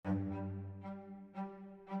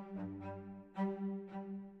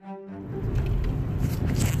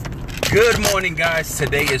Good morning, guys.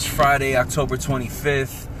 Today is Friday, October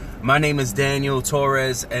 25th. My name is Daniel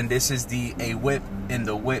Torres, and this is the A Whip in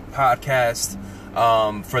the Whip podcast.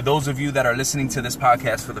 For those of you that are listening to this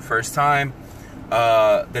podcast for the first time,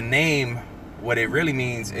 the name, what it really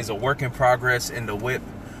means is a work in progress in the whip,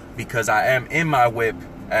 because I am in my whip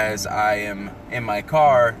as I am in my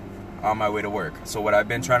car on my way to work. So what I've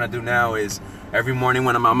been trying to do now is every morning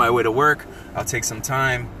when I'm on my way to work, I'll take some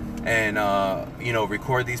time and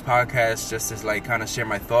record these podcasts just to kind of share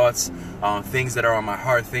my thoughts on things that are on my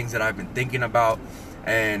heart, things that I've been thinking about,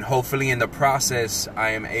 and hopefully in the process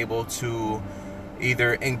I am able to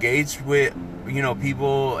either engage with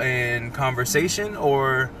people in conversation,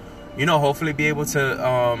 or hopefully be able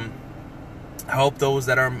to help those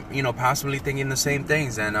that are possibly thinking the same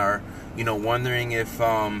things and are wondering if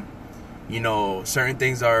certain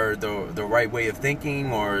things are the right way of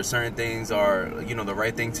thinking, or certain things are the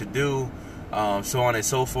right thing to do, so on and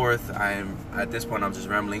so forth. At this point I'm just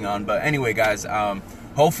rambling on, but anyway, guys,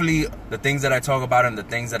 hopefully the things that I talk about and the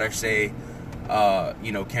things that I say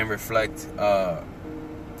can reflect,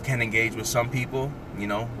 can engage with some people,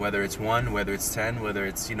 whether it's one, whether it's 10, whether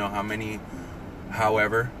it's how many,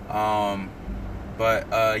 however. I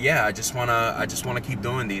just wanna keep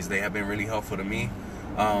doing these. They have been really helpful to me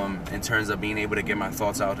in terms of being able to get my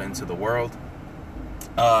thoughts out into the world.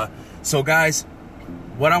 So guys,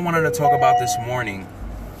 what I wanted to talk about this morning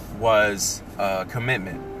was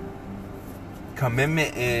commitment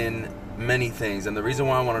in many things. And the reason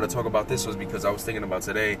why I wanted to talk about this was because I was thinking about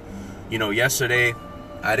today. Yesterday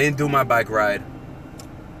I didn't do my bike ride.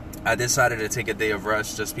 I decided to take a day of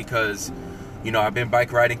rest just because I've been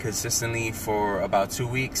bike riding consistently for about 2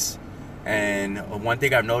 weeks. And one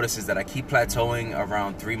thing I've noticed is that I keep plateauing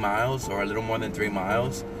around 3 miles, or a little more than 3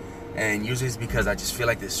 miles. And usually it's because I just feel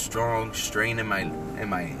like this strong strain in my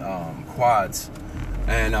quads.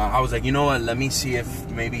 And I was like, let me see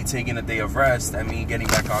if maybe taking a day of rest and me getting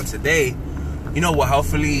back on today, will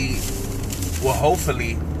hopefully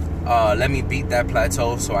let me beat that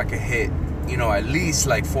plateau, so I can hit, at least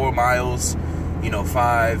like 4 miles,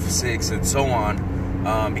 5, 6, and so on.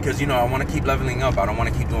 Because I want to keep leveling up. I don't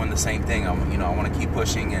want to keep doing the same thing. I want to keep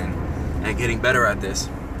pushing and getting better at this.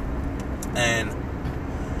 And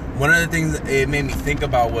one of the things it made me think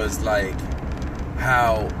about was like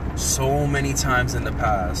how so many times in the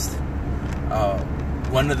past,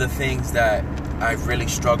 one of the things that I've really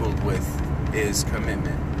struggled with is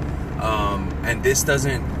commitment. And this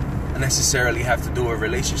doesn't necessarily have to do with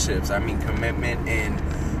relationships. I mean commitment in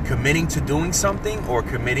committing to doing something, or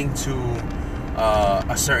committing to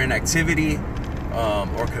a certain activity,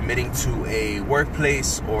 or committing to a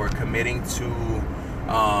workplace, or committing to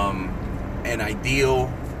an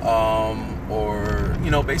ideal, or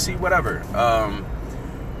basically whatever.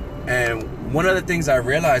 And one of the things I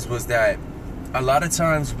realized was that a lot of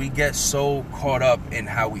times we get so caught up in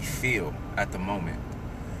how we feel at the moment.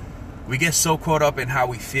 We get so caught up in how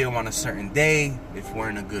we feel on a certain day, if we're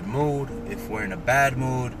in a good mood, if we're in a bad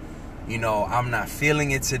mood. I'm not feeling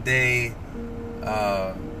it today.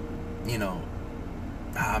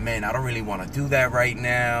 Man, I don't really want to do that right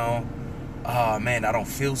now. Man, I don't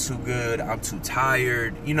feel too good. I'm too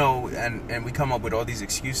tired. And we come up with all these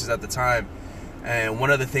excuses at the time. And one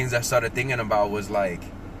of the things I started thinking about was like,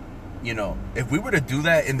 if we were to do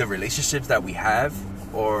that in the relationships that we have,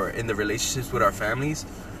 or in the relationships with our families,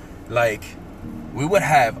 like, we would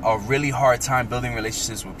have a really hard time building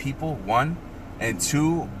relationships with people, one, and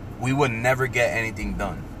two, we would never get anything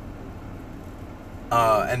done.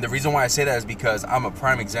 And the reason why I say that is because I'm a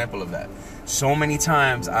prime example of that. So many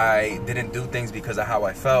times I didn't do things because of how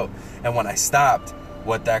I felt, and when I stopped,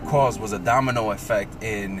 what that caused was a domino effect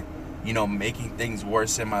in making things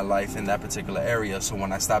worse in my life in that particular area. So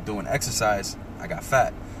when I stopped doing exercise, I got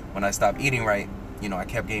fat. When I stopped eating right, I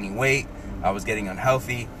kept gaining weight. I was getting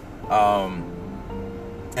unhealthy.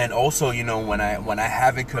 And also, when I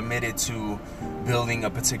haven't committed to building a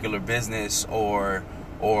particular business, or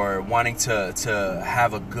wanting to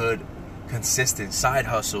have a good, consistent side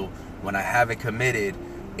hustle, when I haven't committed,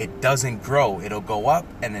 it doesn't grow. It'll go up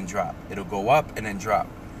and then drop. It'll go up and then drop.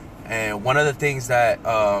 And one of the things that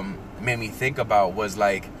made me think about was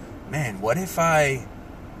like, man, what if I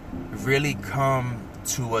really come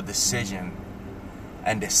to a decision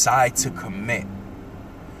and decide to commit?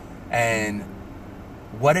 And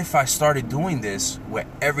what if I started doing this with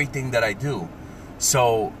everything that I do?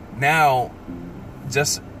 So now,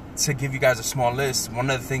 just to give you guys a small list, one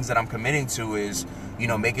of the things that I'm committing to is,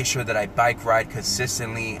 making sure that I bike ride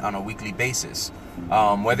consistently on a weekly basis.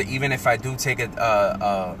 Whether even if I do take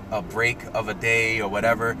a break of a day or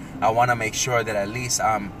whatever, I want to make sure that at least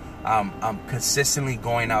I'm I'm consistently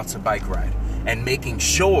going out to bike ride and making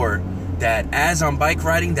sure that as I'm bike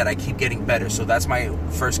riding that I keep getting better. So that's my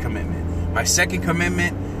first commitment. My second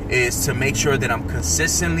commitment is to make sure that I'm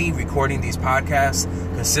consistently recording these podcasts,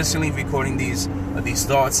 consistently recording these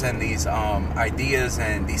thoughts and these ideas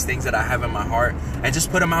and these things that I have in my heart, and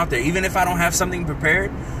just put them out there, even if I don't have something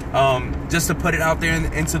prepared, just to put it out there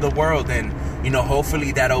into the world. And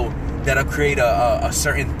hopefully that'll create a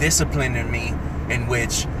certain discipline in me, in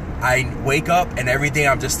which I wake up and every day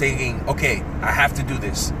I'm just thinking, okay, I have to do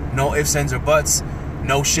this. No ifs, ands, or buts.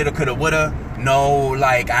 No shoulda, coulda, woulda. No,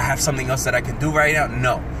 like, I have something else that I can do right now.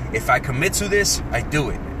 No. If I commit to this, I do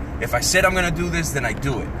it. If I said I'm going to do this, then I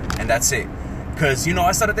do it. And that's it. Because,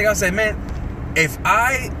 I started thinking, I said, man, if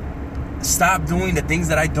I stop doing the things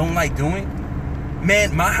that I don't like doing,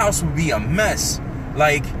 man, my house would be a mess.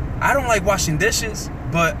 Like, I don't like washing dishes,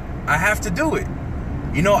 but I have to do it.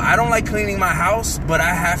 I don't like cleaning my house, but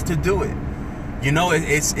I have to do it.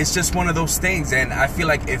 It's just one of those things. And I feel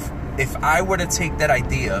like if I were to take that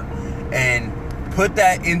idea and put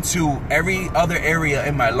that into every other area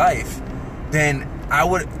in my life, then I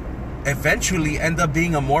would eventually end up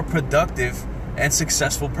being a more productive and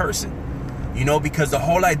successful person. Because the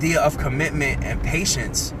whole idea of commitment and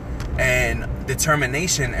patience and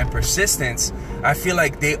determination and persistence, I feel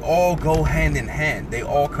like they all go hand in hand. They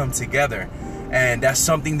all come together. And that's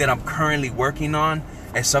something that I'm currently working on,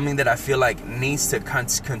 and something that I feel like needs to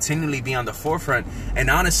continually be on the forefront. And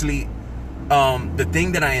honestly, the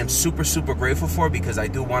thing that I am super, super grateful for, because I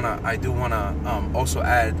do wanna also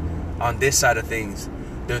add on this side of things,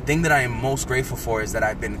 the thing that I am most grateful for is that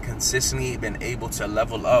I've been consistently able to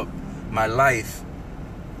level up my life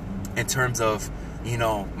in terms of,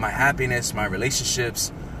 my happiness, my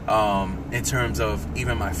relationships, in terms of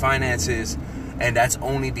even my finances. And that's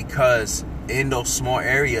only because in those small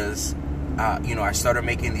areas, I started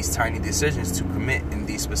making these tiny decisions to commit in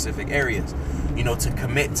these specific areas. To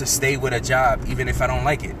commit to stay with a job, even if I don't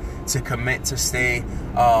like it. To commit to stay,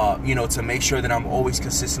 to make sure that I'm always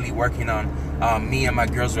consistently working on me and my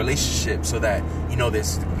girl's relationship, so that,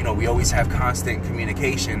 we always have constant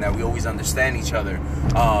communication, that we always understand each other.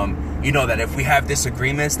 That if we have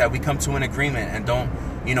disagreements, that we come to an agreement and don't,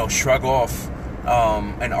 shrug off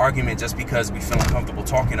an argument just because we feel uncomfortable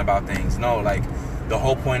talking about things. No, like, the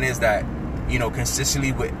whole point is that,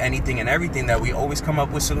 consistently with anything and everything, that we always come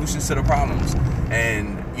up with solutions to the problems,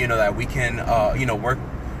 and that we can work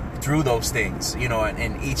through those things,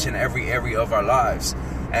 in each and every area of our lives.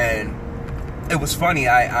 And it was funny,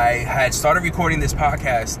 I had started recording this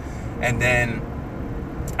podcast, and then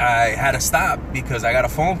I had to stop because I got a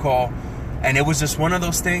phone call, and it was just one of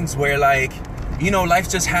those things where, like, life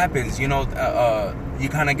just happens. You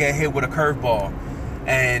kind of get hit with a curveball,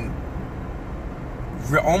 and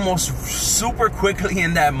almost super quickly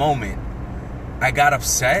in that moment, I got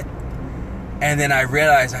upset. And then I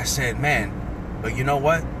realized, I said, man, but you know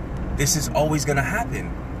what? This is always going to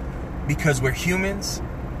happen, because we're humans.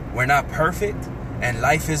 We're not perfect, and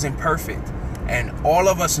life isn't perfect. And all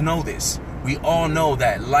of us know this. We all know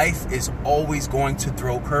that life is always going to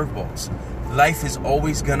throw curveballs. Life is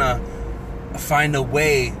always going to find a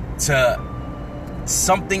way to,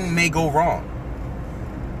 something may go wrong.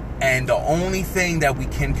 And the only thing that we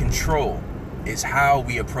can control is how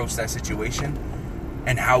we approach that situation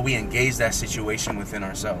and how we engage that situation within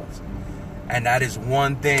ourselves. And that is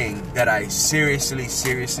one thing that I seriously,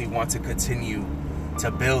 seriously want to continue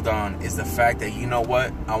to build on, is the fact that,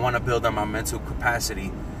 I want to build on my mental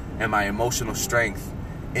capacity and my emotional strength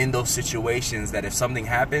in those situations, that if something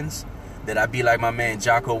happens, that I be like my man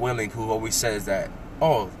Jocko Willink, who always says that,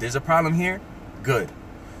 oh, there's a problem here? Good.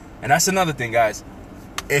 And that's another thing, guys.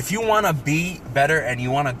 If you want to be better and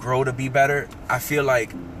you want to grow to be better, I feel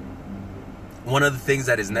like one of the things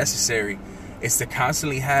that is necessary is to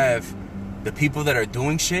constantly have the people that are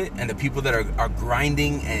doing shit and the people that are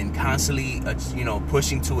grinding and constantly,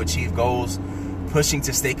 pushing to achieve goals, pushing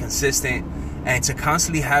to stay consistent, and to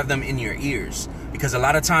constantly have them in your ears. Because a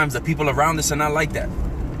lot of times the people around us are not like that.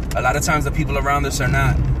 A lot of times the people around us are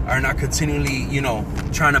not continually,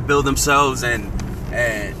 trying to build themselves and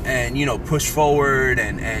push forward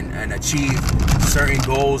and achieve certain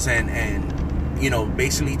goals and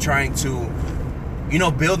basically trying to,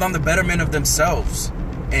 build on the betterment of themselves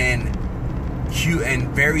in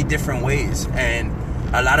very different ways. And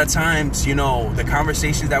a lot of times, the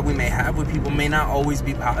conversations that we may have with people may not always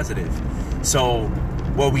be positive. So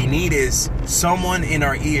what we need is someone in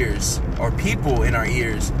our ears, or people in our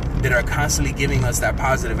ears, that are constantly giving us that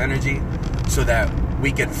positive energy, so that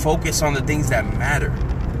we can focus on the things that matter.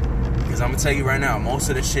 Because Because I'm going to tell you right now, most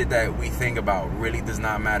of the shit that we think about really does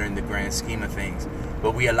not matter in the grand scheme of things.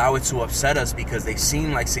 But we allow it to upset us because they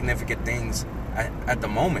seem like significant things at the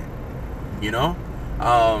moment, you know?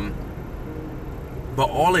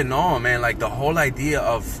 But all in all, man, like the whole idea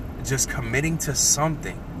of just committing to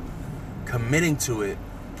something, committing to it,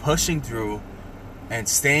 pushing through, and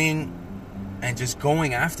staying and just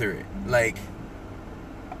going after it. Like,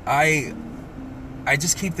 I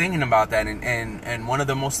just keep thinking about that. And one of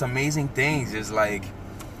the most amazing things is, like,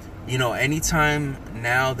 you know, anytime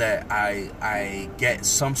now that I get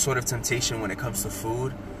some sort of temptation when it comes to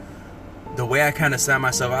food, the way I kind of snap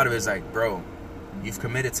myself out of it is like, bro, you've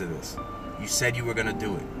committed to this. You said you were going to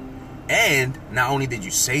do it. And not only did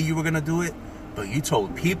you say you were going to do it, but you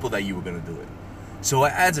told people that you were going to do it. So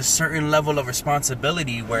it adds a certain level of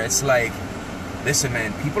responsibility where it's like, listen,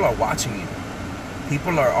 man, people are watching you.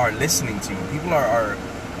 People are listening to you. People are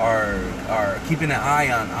keeping an eye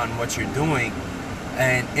on what you're doing.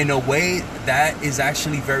 And in a way, that is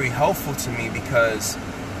actually very helpful to me, because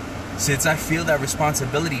since I feel that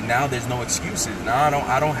responsibility, now there's no excuses. Now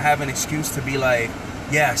I don't have an excuse to be like,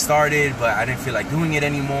 yeah, I started, but I didn't feel like doing it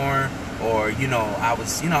anymore. Or, I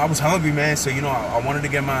was hungry, man. So, I wanted to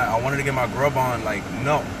get my grub on. Like,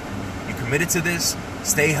 no, you committed to this,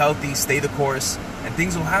 stay healthy, stay the course, and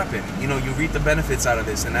things will happen. You reap the benefits out of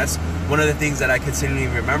this. And that's one of the things that I continually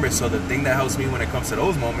remember. So the thing that helps me when it comes to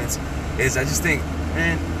those moments is I just think,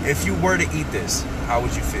 man, if you were to eat this, how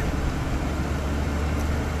would you feel?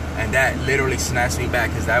 And that literally snaps me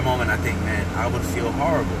back, because that moment I think, man, I would feel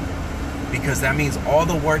horrible. Because that means all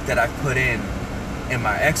the work that I've put in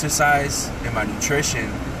my exercise, in my nutrition,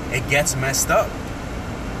 it gets messed up.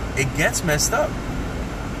 It gets messed up.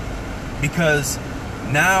 Because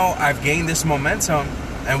now I've gained this momentum,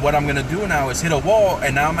 and what I'm going to do now is hit a wall,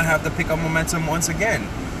 and now I'm going to have to pick up momentum once again.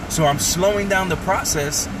 So I'm slowing down the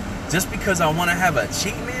process just because I want to have a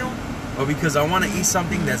cheat meal, or because I want to eat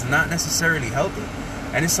something that's not necessarily healthy.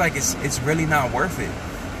 And it's like, it's really not worth it.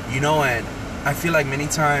 And I feel like many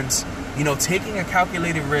times, taking a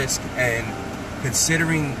calculated risk and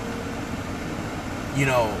considering,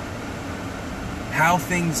 how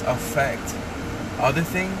things affect other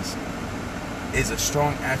things is a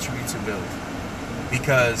strong attribute to build.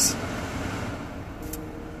 Because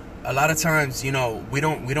a lot of times, we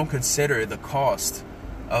don't consider the cost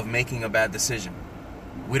of making a bad decision.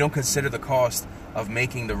 We don't consider the cost of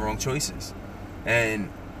making the wrong choices. And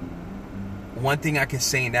one thing I can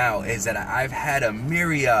say now is that I've had a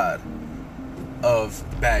myriad of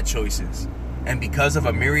bad choices. And because of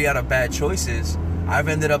a myriad of bad choices, I've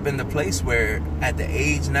ended up in the place where at the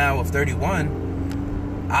age now of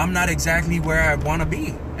 31, I'm not exactly where I want to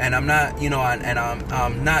be. And I'm not,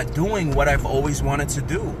 I'm not doing what I've always wanted to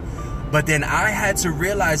do. But then I had to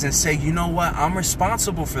realize and say, you know what? I'm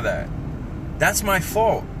responsible for that. That's my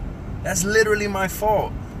fault. That's literally my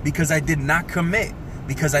fault. Because I did not commit.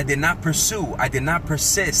 Because I did not pursue. I did not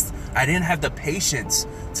persist. I didn't have the patience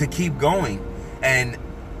to keep going. And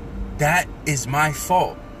that is my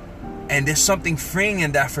fault. And there's something freeing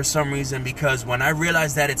in that for some reason, because when I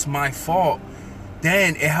realize that it's my fault,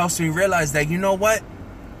 then it helps me realize that, you know what?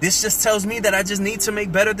 This just tells me that I just need to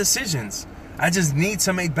make better decisions. I just need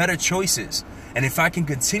to make better choices. And if I can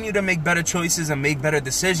continue to make better choices and make better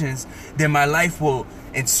decisions, then my life will,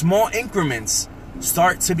 in small increments,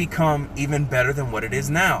 start to become even better than what it is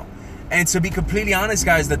now. And to be completely honest,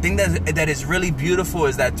 guys, the thing that is really beautiful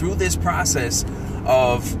is that through this process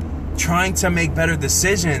of trying to make better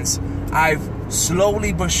decisions, I've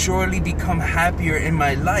slowly but surely become happier in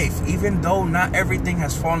my life, even though not everything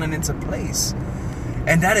has fallen into place.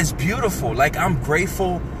 And that is beautiful. Like, I'm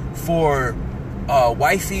grateful for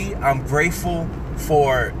wifey. I'm grateful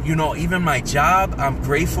for, even my job. I'm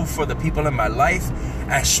grateful for the people in my life.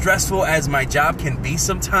 As stressful as my job can be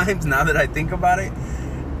sometimes, now that I think about it.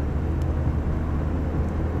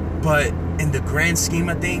 But in the grand scheme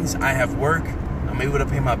of things, I have work. I'm able to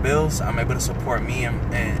pay my bills. I'm able to support me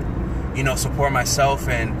and support myself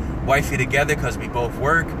and wifey together, because we both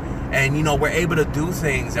work. And, we're able to do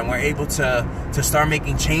things, and we're able to start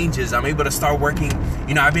making changes. I'm able to start working.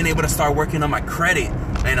 I've been able to start working on my credit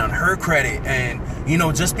and on her credit, and,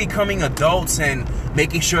 just becoming adults and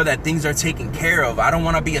making sure that things are taken care of. I don't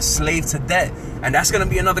want to be a slave to debt. And that's going to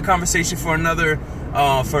be another conversation for another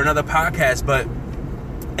podcast. But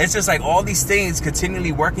it's just like all these things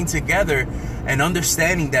continually working together and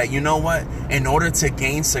understanding that, in order to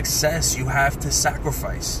gain success, you have to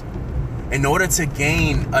sacrifice. In order to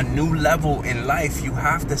gain a new level in life, you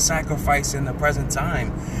have to sacrifice in the present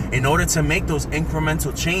time in order to make those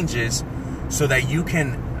incremental changes so that you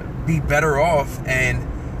can be better off, and,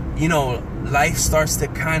 life starts to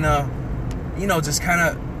kind of just kind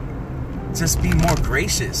of just be more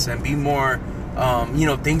gracious and be more,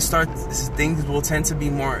 things will tend to be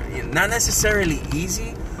more, not necessarily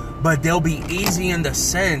easy, but they'll be easy in the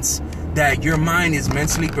sense that your mind is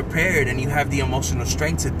mentally prepared and you have the emotional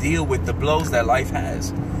strength to deal with the blows that life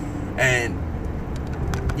has. And,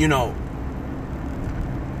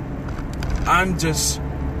 I'm just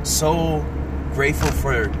so grateful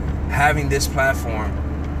for having this platform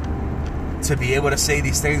to be able to say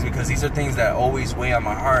these things, because these are things that always weigh on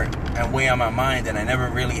my heart and weigh on my mind, and I never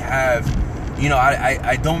really have,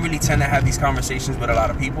 I don't really tend to have these conversations with a lot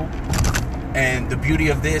of people. And the beauty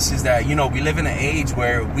of this is that, we live in an age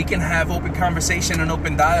where we can have open conversation and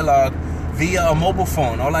open dialogue via a mobile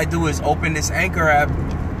phone. All I do is open this Anchor app,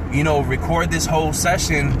 record this whole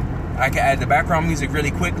session. I can add the background music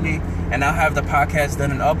really quickly, and I'll have the podcast done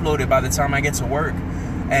and uploaded by the time I get to work.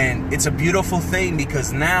 And it's a beautiful thing,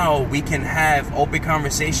 because now we can have open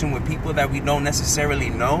conversation with people that we don't necessarily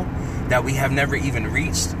know, that we have never even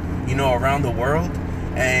reached, around the world.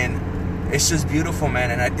 And it's just beautiful, man.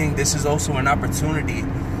 And I think this is also an opportunity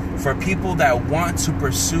for people that want to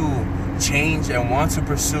pursue change and want to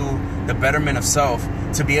pursue the betterment of self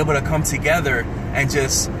to be able to come together and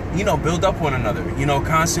just, build up one another,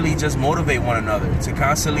 constantly just motivate one another, to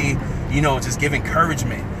constantly, just give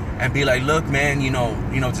encouragement and be like, look, man,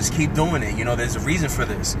 just keep doing it. There's a reason for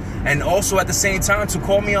this. And also at the same time to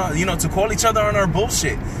call me on, to call each other on our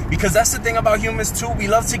bullshit. Because that's the thing about humans too. We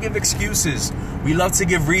love to give excuses. We love to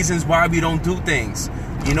give reasons why we don't do things.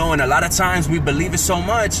 And a lot of times we believe it so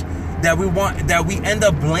much that we end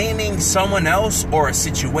up blaming someone else or a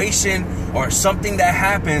situation or something that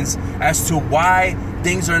happens as to why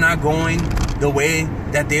things are not going the way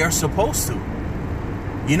that they are supposed to.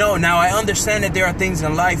 Now I understand that there are things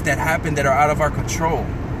in life that happen that are out of our control.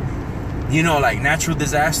 Like natural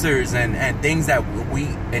disasters and things that we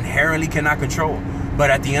inherently cannot control. But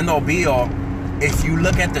at the end all be all, if you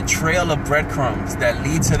look at the trail of breadcrumbs that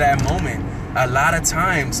lead to that moment, a lot of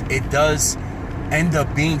times it does end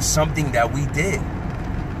up being something that we did.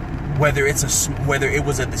 Whether it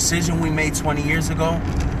was a decision we made 20 years ago,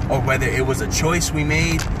 or whether it was a choice we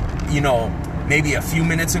made, maybe a few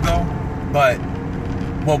minutes ago. But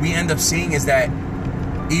what we end up seeing is that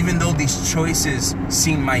even though these choices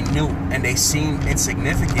seem minute and they seem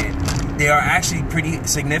insignificant, they are actually pretty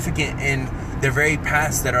significant in the very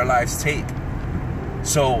paths that our lives take.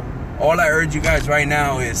 So all I urge you guys right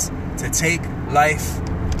now is to take life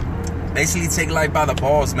by the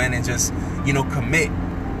balls, man, and just, commit.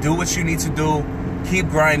 Do what you need to do. Keep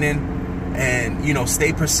grinding and,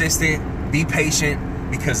 stay persistent. Be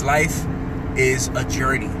patient, because life is a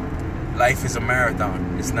journey. Life is a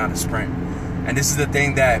marathon. It's not a sprint. And this is the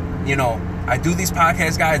thing that, I do these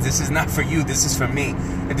podcasts, guys. This is not for you. This is for me.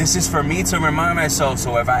 And this is for me to remind myself.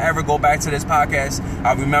 So if I ever go back to this podcast,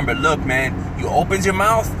 I'll remember, look, man, you opened your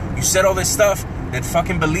mouth, you said all this stuff, then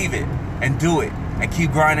fucking believe it and do it. And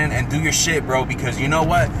keep grinding and do your shit, bro. Because you know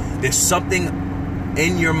what? There's something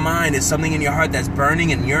in your mind, there's something in your heart that's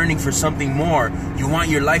burning and yearning for something more. You want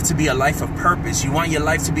your life to be a life of purpose. You want your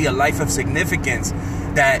life to be a life of significance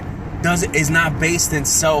that is not based in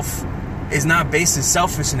selfishness,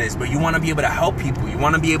 but you want to be able to help people. You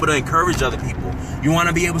want to be able to encourage other people. You want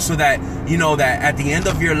to be able so that, that at the end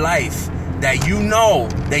of your life, that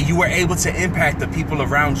that you were able to impact the people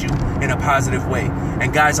around you in a positive way.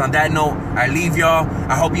 And guys, on that note, I leave y'all.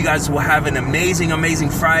 I hope you guys will have an amazing, amazing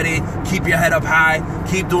Friday. Keep your head up high.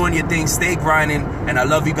 Keep doing your thing. Stay grinding. And I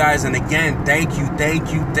love you guys. And again, thank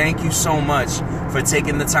you so much for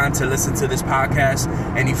taking the time to listen to this podcast.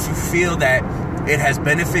 And if you feel that it has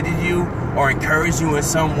benefited you or encouraged you in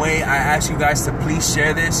some way, I ask you guys to please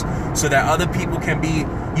share this so that other people can be,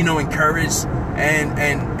 encouraged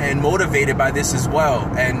and motivated by this as well.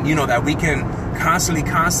 And, that we can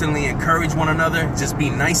constantly encourage one another, just be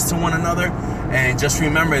nice to one another. And just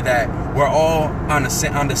remember that we're all on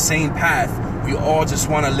the same path. We all just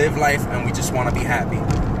want to live life and we just want to be happy.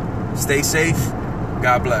 Stay safe.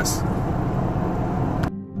 God bless.